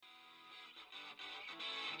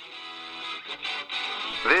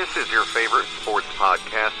This is your favorite sports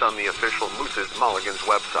podcast on the official Moose's Mulligans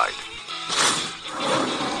website.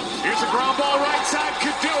 Here's a ground ball right side,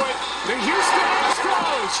 could do it. The Houston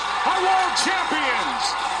Astros are world champions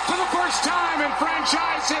for the first time in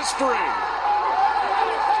franchise history.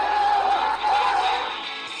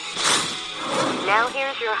 Now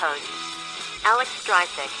here's your host, Alex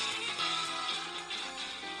Streisig.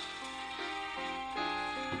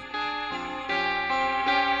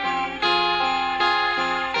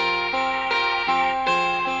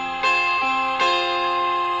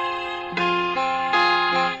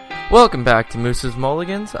 Welcome back to Moose's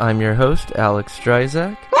Mulligans. I'm your host, Alex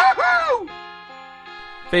Streisig.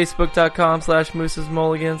 Facebook.com/Moose's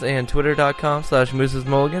Mulligans and Twitter.com/Moose's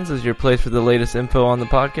Mulligans is your place for the latest info on the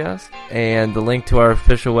podcast. And the link to our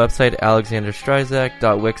official website,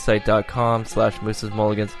 alexanderstreisig.wixsite.com/Moose's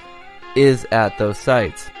Mulligans, is at those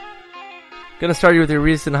sites. Gonna start you with your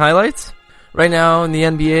recent highlights. Right now in the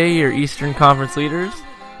NBA, your Eastern Conference leaders.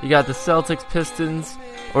 You got the Celtics, Pistons,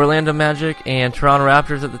 Orlando Magic, and Toronto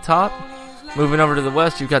Raptors at the top. Moving over to the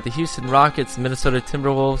West, you've got the Houston Rockets, Minnesota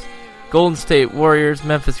Timberwolves, Golden State Warriors,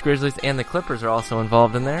 Memphis Grizzlies, and the Clippers are also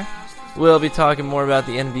involved in there. We'll be talking more about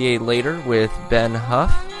the NBA later with Ben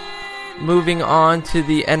Huff. Moving on to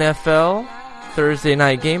the NFL, Thursday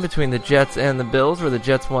night game between the Jets and the Bills, where the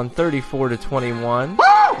Jets won 34-21.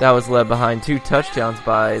 That was led behind 2 touchdowns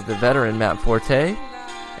by the veteran Matt Forte.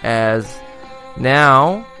 As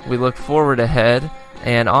now we look forward ahead,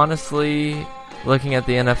 and honestly, looking at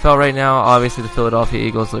the NFL right now, obviously the Philadelphia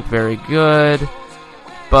Eagles look very good,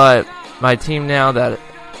 but my team now that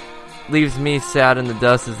leaves me sad in the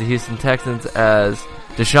dust is the Houston Texans, as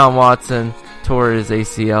Deshaun Watson tore his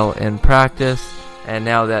ACL in practice, and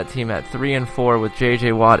now that team at 3-4 with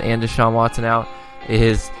J.J. Watt and Deshaun Watson out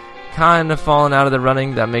is kind of falling out of the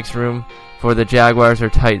running. That makes room for the Jaguars or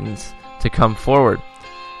Titans to come forward.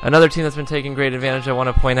 Another team that's been taking great advantage, I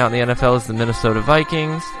want to point out in the NFL, is the Minnesota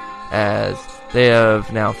Vikings, as they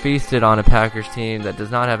have now feasted on a Packers team that does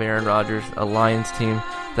not have Aaron Rodgers, a Lions team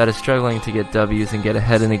that is struggling to get W's and get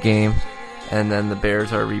ahead in a game, and then the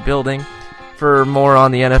Bears are rebuilding. For more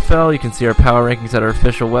on the NFL, you can see our power rankings at our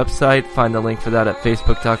official website. Find the link for that at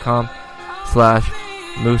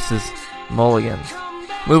facebook.com/Moose's Mulligans.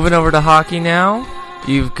 Moving over to hockey now.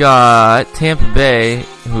 You've got Tampa Bay,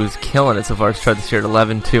 who's killing it so far. It's tried this year at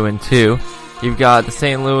 11-2-2. You've got the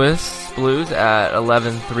St. Louis Blues at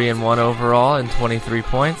 11-3-1 overall and 23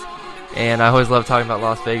 points. And I always love talking about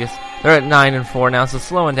Las Vegas. They're at 9-4 now, so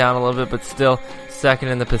slowing down a little bit, but still second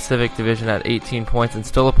in the Pacific Division at 18 points and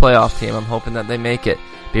still a playoff team. I'm hoping that they make it.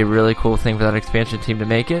 Be a really cool thing for that expansion team to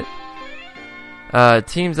make it.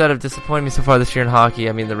 Teams that have disappointed me so far this year in hockey,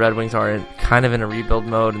 I mean, the Red Wings are kind of in a rebuild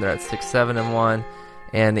mode, and they're at 6-7-1.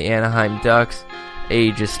 And the Anaheim Ducks,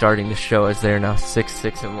 age is starting to show as they're now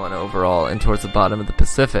 6-1 overall and towards the bottom of the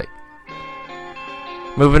Pacific.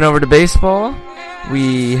 Moving over to baseball,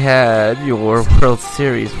 we had your World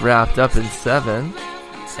Series wrapped up in 7,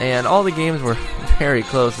 and all the games were very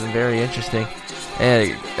close and very interesting.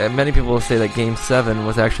 And many people will say that Game 7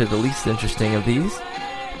 was actually the least interesting of these.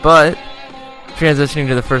 But transitioning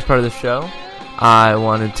to the first part of the show, I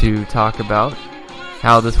wanted to talk about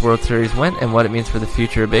how this World Series went and what it means for the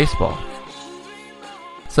future of baseball.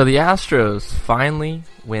 So the Astros finally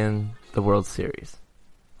win the World Series.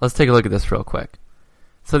 Let's take a look at this real quick.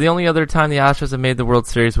 So the only other time the Astros have made the World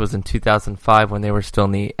Series was in 2005 when they were still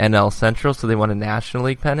in the NL Central, so they won a National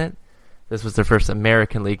League pennant. This was their first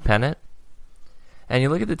American League pennant. And you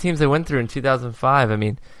look at the teams they went through in 2005, I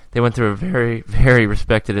mean, they went through a very, very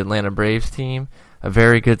respected Atlanta Braves team, a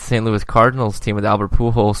very good St. Louis Cardinals team with Albert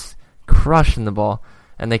Pujols crushing the ball,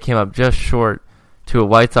 and they came up just short to a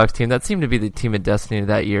White Sox team that seemed to be the team of destiny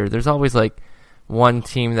that year. There's always like one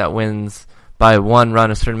team that wins by one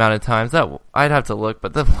run a certain amount of times. That I'd have to look,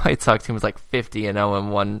 but the White Sox team was like 50-0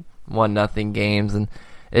 and 1-0 games, and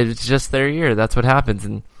it was just their year. That's what happens.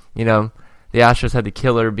 And you know, the Astros had the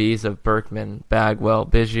killer bees of Berkman, Bagwell,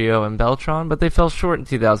 Biggio, and Beltran, but they fell short in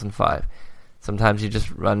 2005. Sometimes you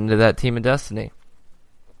just run into that team of destiny.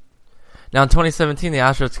 Now in 2017, the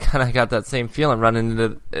Astros kind of got that same feeling running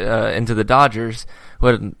into the Dodgers, who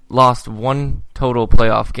had lost one total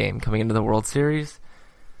playoff game coming into the World Series.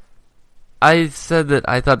 I said that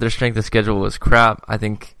I thought their strength of schedule was crap. I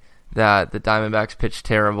think that the Diamondbacks pitched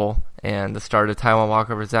terrible, and the start of Taijuan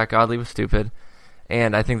Walker over Zach Godley was stupid.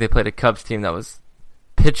 And I think they played a Cubs team that was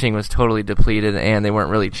pitching was totally depleted, and they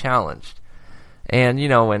weren't really challenged. And you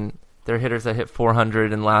know, when their hitters that hit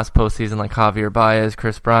 400 in last postseason, like Javier Baez,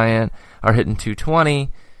 Chris Bryant, are hitting 220,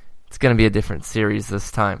 it's going to be a different series this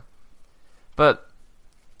time. But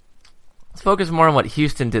let's focus more on what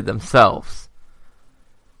Houston did themselves.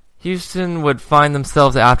 Houston would find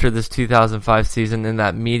themselves after this 2005 season in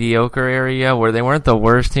that mediocre area where they weren't the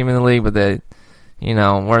worst team in the league, but they,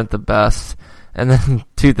 weren't the best. And then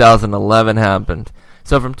 2011 happened.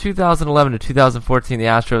 So from 2011 to 2014, the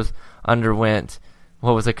Astros underwent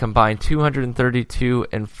what was a combined 232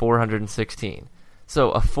 and 416.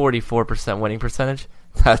 So a 44% winning percentage.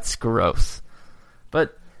 That's gross.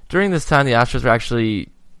 But during this time, the Astros were actually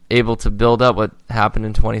able to build up what happened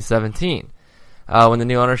in 2017. When the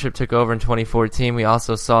new ownership took over in 2014, we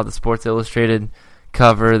also saw the Sports Illustrated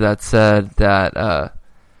cover that said that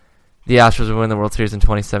the Astros would win the World Series in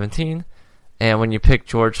 2017. And when you pick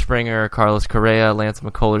George Springer, Carlos Correa, Lance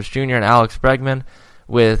McCullers Jr., and Alex Bregman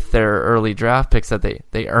with their early draft picks that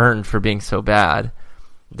they earned for being so bad,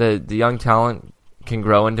 the young talent can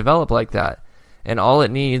grow and develop like that. And all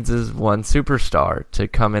it needs is one superstar to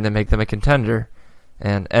come in and make them a contender.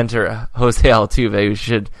 And enter Jose Altuve, who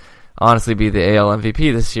should honestly be the AL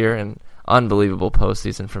MVP this year, and unbelievable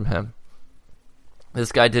postseason from him.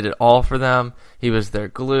 This guy did it all for them. He was their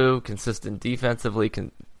glue, consistent defensively,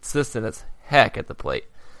 consistent as heck at the plate.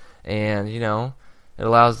 And, it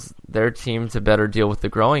allows their team to better deal with the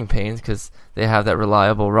growing pains because they have that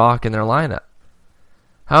reliable rock in their lineup.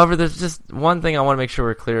 However, there's just one thing I want to make sure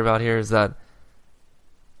we're clear about here is that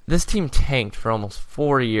this team tanked for almost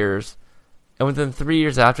 4 years, and within 3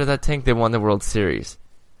 years after that tank, they won the World Series.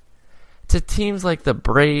 To teams like the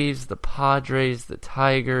Braves, the Padres, the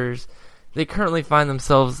Tigers, they currently find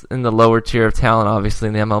themselves in the lower tier of talent, obviously,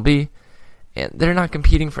 in the MLB, and they're not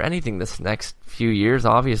competing for anything this next few years,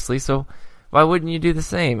 obviously, so why wouldn't you do the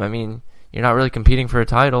same? I mean, you're not really competing for a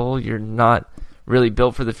title. You're not really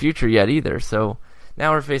built for the future yet either, so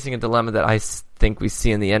now we're facing a dilemma that I think we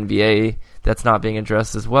see in the NBA that's not being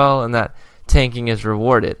addressed as well, and that tanking is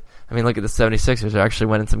rewarded. I mean, look at the 76ers. They're actually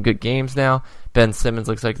winning some good games now. Ben Simmons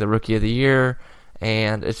looks like the Rookie of the Year.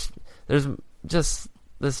 And there's just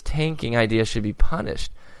this tanking idea should be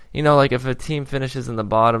punished. Like if a team finishes in the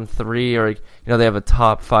bottom 3 or, they have a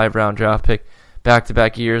top 5 round draft pick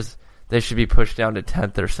back-to-back years, they should be pushed down to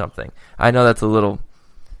 10th or something. I know that's a little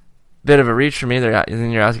bit of a reach for me. And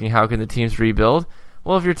then you're asking, how can the teams rebuild?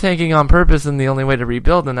 Well, if you're tanking on purpose and the only way to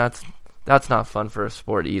rebuild, then that's not fun for a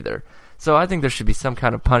sport either. So I think there should be some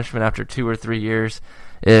kind of punishment after 2 or 3 years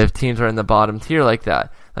if teams are in the bottom tier like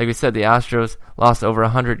that. Like we said, the Astros lost over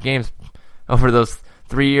 100 games over those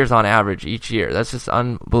 3 years on average each year. That's just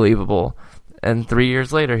unbelievable. And 3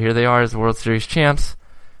 years later, here they are as World Series champs.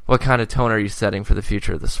 What kind of tone are you setting for the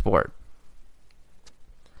future of the sport?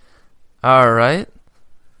 All right.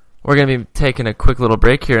 We're going to be taking a quick little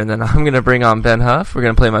break here, and then I'm going to bring on Ben Huff. We're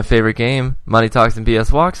going to play my favorite game, Money Talks and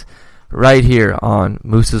BS Walks, right here on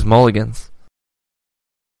Moose's Mulligans.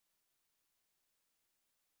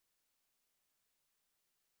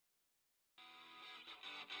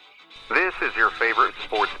 This is your favorite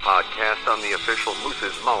sports podcast on the official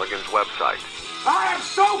Moose's Mulligans website. I am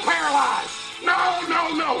so paralyzed. No.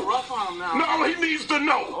 Rough on him now. No, he needs to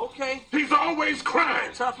know. Okay. He's always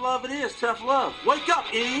crying. Tough love it is, tough love. Wake up,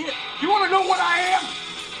 idiot. You want to know what I am?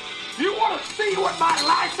 You want to see what my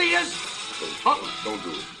life is? Don't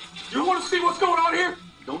do it. You want to see what's going on here?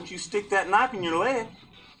 Don't you stick that knife in your leg.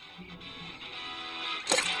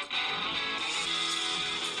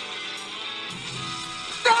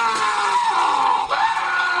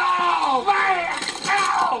 Oh, man!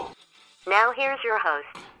 Ow! Now here's your host,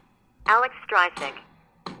 Alex Streisig.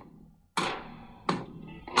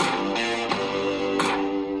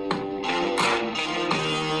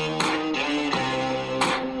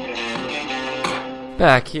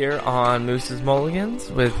 Back here on Moose's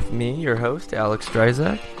Mulligans with me, your host, Alex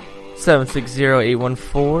Streisig.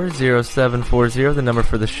 760-814-0740, the number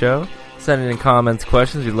for the show. Send in comments,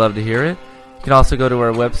 questions. We'd love to hear it. You can also go to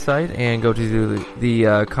our website and go to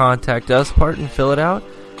the Contact Us part and fill it out.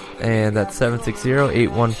 And that's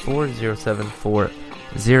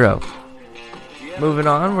 760-814-0740. Moving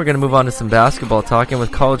on, we're going to move on to some basketball talking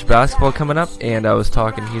with college basketball coming up. And I was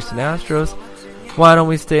talking Houston Astros. Why don't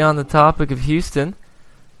we stay on the topic of Houston?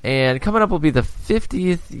 And coming up will be the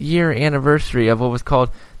 50th year anniversary of what was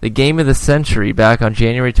called the Game of the Century back on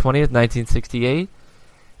January 20th, 1968.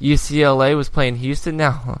 UCLA was playing Houston.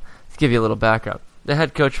 Now, let's give you a little background. The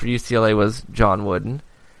head coach for UCLA was John Wooden.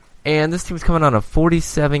 And this team was coming on a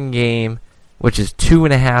 47-game, which is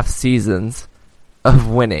 2.5 seasons of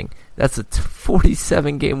winning. That's a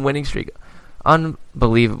 47-game winning streak.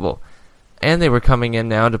 Unbelievable. And they were coming in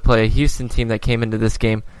now to play a Houston team that came into this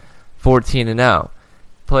game 14-0.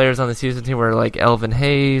 Players on this Houston team were like Elvin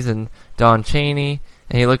Hayes and Don Chaney.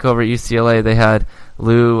 And you look over at UCLA, they had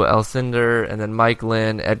Lou Alcindor and then Mike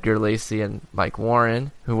Lynn, Edgar Lacey, and Mike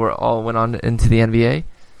Warren, who were all went on into the NBA.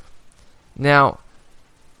 Now,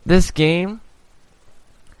 this game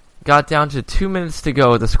got down to 2 minutes to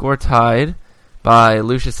go. The score tied by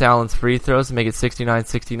Lucius Allen's free throws to make it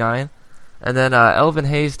 69-69. And then Elvin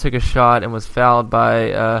Hayes took a shot and was fouled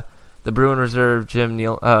by the Bruin reserve, Jim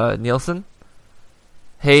Nielsen.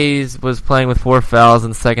 Hayes was playing with 4 fouls in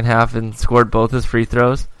the second half and scored both his free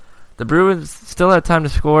throws. The Bruins still had time to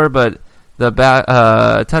score, but the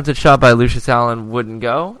attempted shot by Lucius Allen wouldn't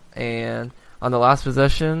go. And on the last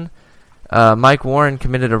possession, Mike Warren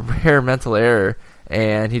committed a rare mental error,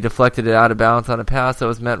 and he deflected it out of bounds on a pass that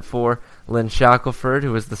was meant for Lynn Shackelford,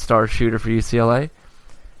 who was the star shooter for UCLA.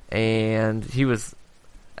 And he was,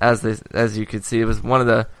 as you could see, it was one of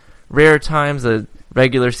the rare times a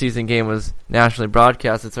regular season game was nationally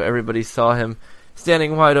broadcasted, so everybody saw him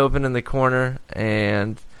standing wide open in the corner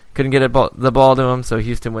and couldn't get the ball to him, so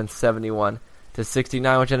Houston wins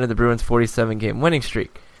 71-69, which ended the Bruins' 47-game winning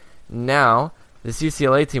streak. Now, this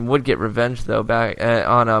UCLA team would get revenge, though, back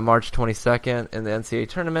on March 22nd in the NCAA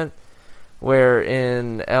tournament, where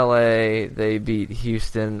in LA they beat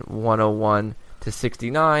Houston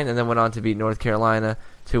 101-69, and then went on to beat North Carolina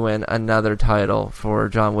to win another title for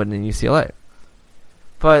John Wooden and UCLA.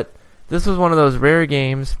 But this was one of those rare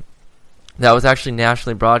games that was actually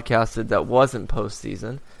nationally broadcasted that wasn't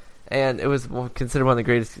postseason, and it was considered one of the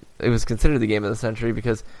greatest. It was considered the game of the century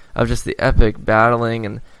because of just the epic battling,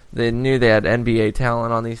 and they knew they had NBA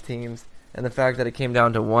talent on these teams, and the fact that it came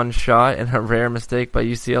down to one shot and a rare mistake by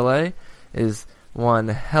UCLA is one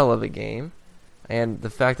hell of a game. And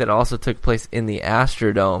the fact that it also took place in the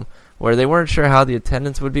Astrodome, where they weren't sure how the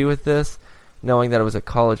attendance would be with this, knowing that it was a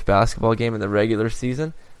college basketball game in the regular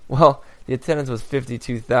season. Well, the attendance was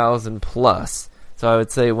 52,000 plus, so I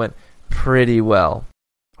would say it went pretty well.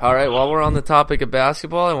 All right, while we're on the topic of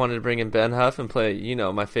basketball, I wanted to bring in Ben Huff and play,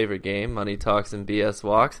 my favorite game, Money Talks and BS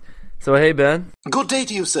Walks. So, hey, Ben. Good day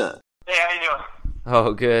to you, sir. Hey, how you doing?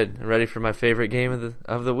 Oh, good. Ready for my favorite game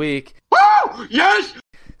of the week. Woo! Yes!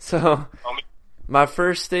 So, my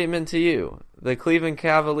first statement to you, the Cleveland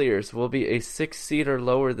Cavaliers will be a 6 seed or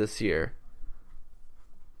lower this year.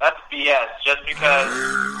 That's BS, just because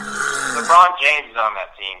LeBron James is on that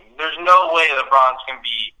team. There's no way LeBron's going to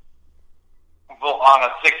be on a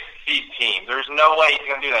 6-seed team. There's no way he's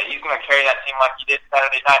going to do that. He's going to carry that team like he did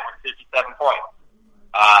Saturday night with 57 points.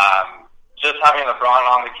 Just having LeBron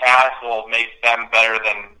on the Cavs will make them better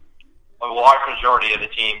than a large majority of the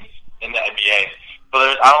teams in the NBA. So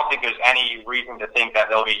I don't think there's any reason to think that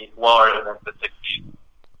they'll be lower than the 6 seed.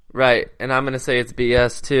 Right, and I'm going to say it's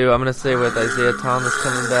BS too. I'm going to say with Isaiah Thomas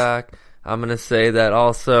coming back, I'm going to say that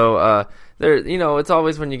also, it's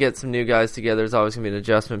always when you get some new guys together, there's always going to be an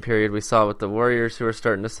adjustment period. We saw with the Warriors who are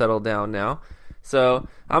starting to settle down now. So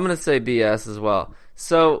I'm going to say BS as well.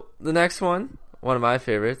 So the next one of my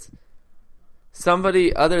favorites,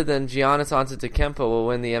 somebody other than Giannis Antetokounmpo will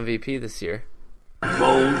win the MVP this year.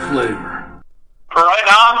 Bold flavor. For right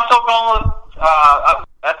now, I'm still going with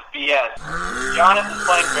that's BS. Giannis is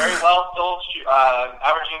playing very well, still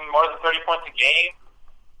averaging more than 30 points a game,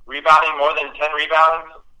 rebounding more than 10 rebounds.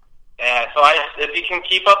 And so if he can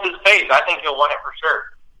keep up his pace, I think he'll win it for sure.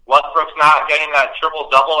 Westbrook's not getting that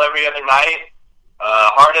triple-double every other night.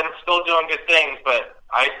 Harden's still doing good things, but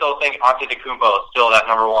I still think Antetokounmpo is still that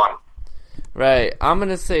number one. Right. I'm going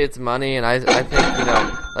to say it's money, and I think,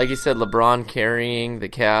 like you said, LeBron carrying the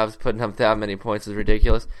Cavs, putting up that many points is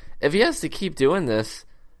ridiculous. If he has to keep doing this,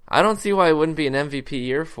 I don't see why it wouldn't be an MVP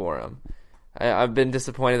year for him. I've been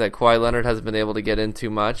disappointed that Kawhi Leonard hasn't been able to get in too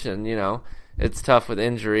much, and, it's tough with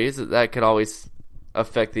injuries. That could always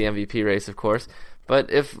affect the MVP race, of course.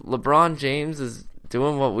 But if LeBron James is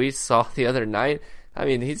doing what we saw the other night, I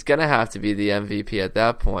mean, he's going to have to be the MVP at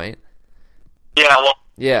that point. Yeah, well,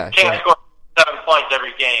 yeah, you can't score 7 points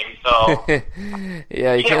every game, so...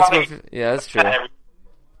 yeah, you can't score... Yeah, that's true.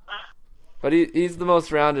 But he's the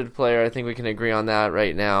most rounded player. I think we can agree on that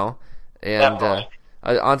right now. And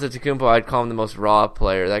Antetokounmpo, I'd call him the most raw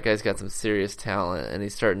player. That guy's got some serious talent, and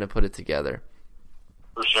he's starting to put it together.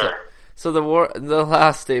 For sure. So the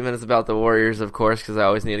last statement is about the Warriors, of course, because I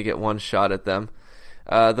always need to get one shot at them.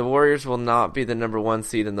 The Warriors will not be the number 1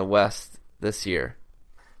 seed in the West this year.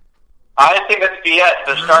 I think that's BS.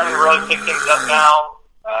 They're starting to really pick things up now.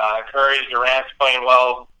 Curry, Durant's playing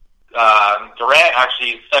well. Durant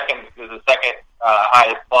actually is the second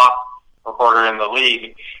highest block recorder in the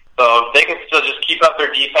league. So if they can still just keep up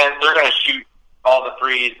their defense, they're going to shoot all the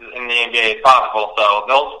threes in the NBA as possible. So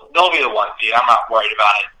they'll be the 1 seed. I'm not worried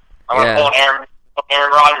about it. I'm going to pull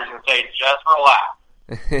Aaron Rodgers and say, just relax.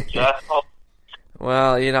 Just relax.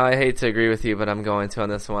 Well, I hate to agree with you, but I'm going to on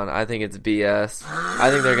this one. I think it's BS.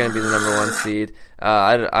 I think they're going to be the number 1 seed.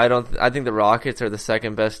 I think the Rockets are the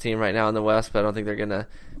second best team right now in the West, but I don't think they're going to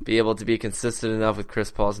be able to be consistent enough with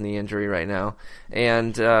Chris Paul's knee injury right now.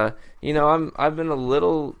 And I've been a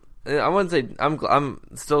little. I wouldn't say I'm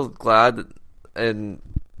still glad and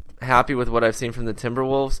happy with what I've seen from the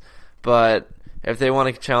Timberwolves, but if they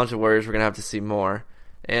want to challenge the Warriors, we're going to have to see more.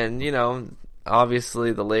 And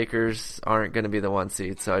obviously the Lakers aren't going to be the 1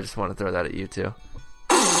 seed, so I just want to throw that at you too.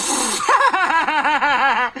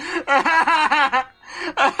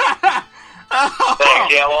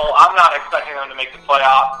 Thank you. Well, I'm not expecting them to make the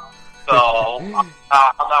playoffs, so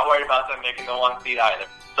I'm not worried about them making the 1 seed either.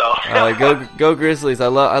 So go Grizzlies! I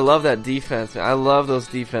love that defense. I love those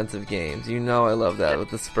defensive games. I love that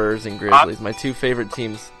with the Spurs and Grizzlies, my 2 favorite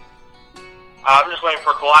teams. I'm just waiting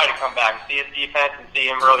for Kawhi to come back, see his defense, and see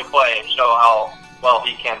him really play, and show how well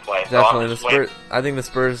he can play. Definitely, So I think the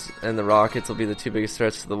Spurs and the Rockets will be the 2 biggest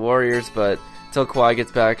threats to the Warriors. But until Kawhi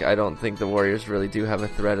gets back, I don't think the Warriors really do have a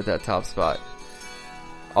threat at that top spot.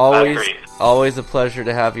 Always a pleasure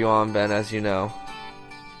to have you on, Ben, as you know.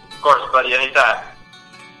 Of course, buddy, anytime.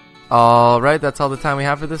 Alright, that's all the time we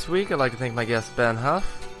have for this week. I'd like to thank my guest, Ben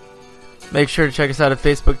Huff. Make sure to check us out at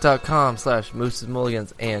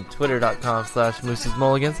Facebook.com/MoosesMulligans and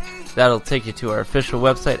Twitter.com/MoosesMulligans. That'll take you to our official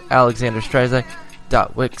website,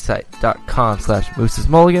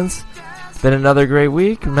 AlexanderStryzak.wixsite.com/MoosesMulligans. Been another great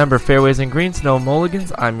week. Remember, fairways and greens, no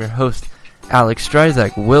mulligans. I'm your host, Alex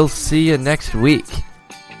Stryzak. We'll see you next week.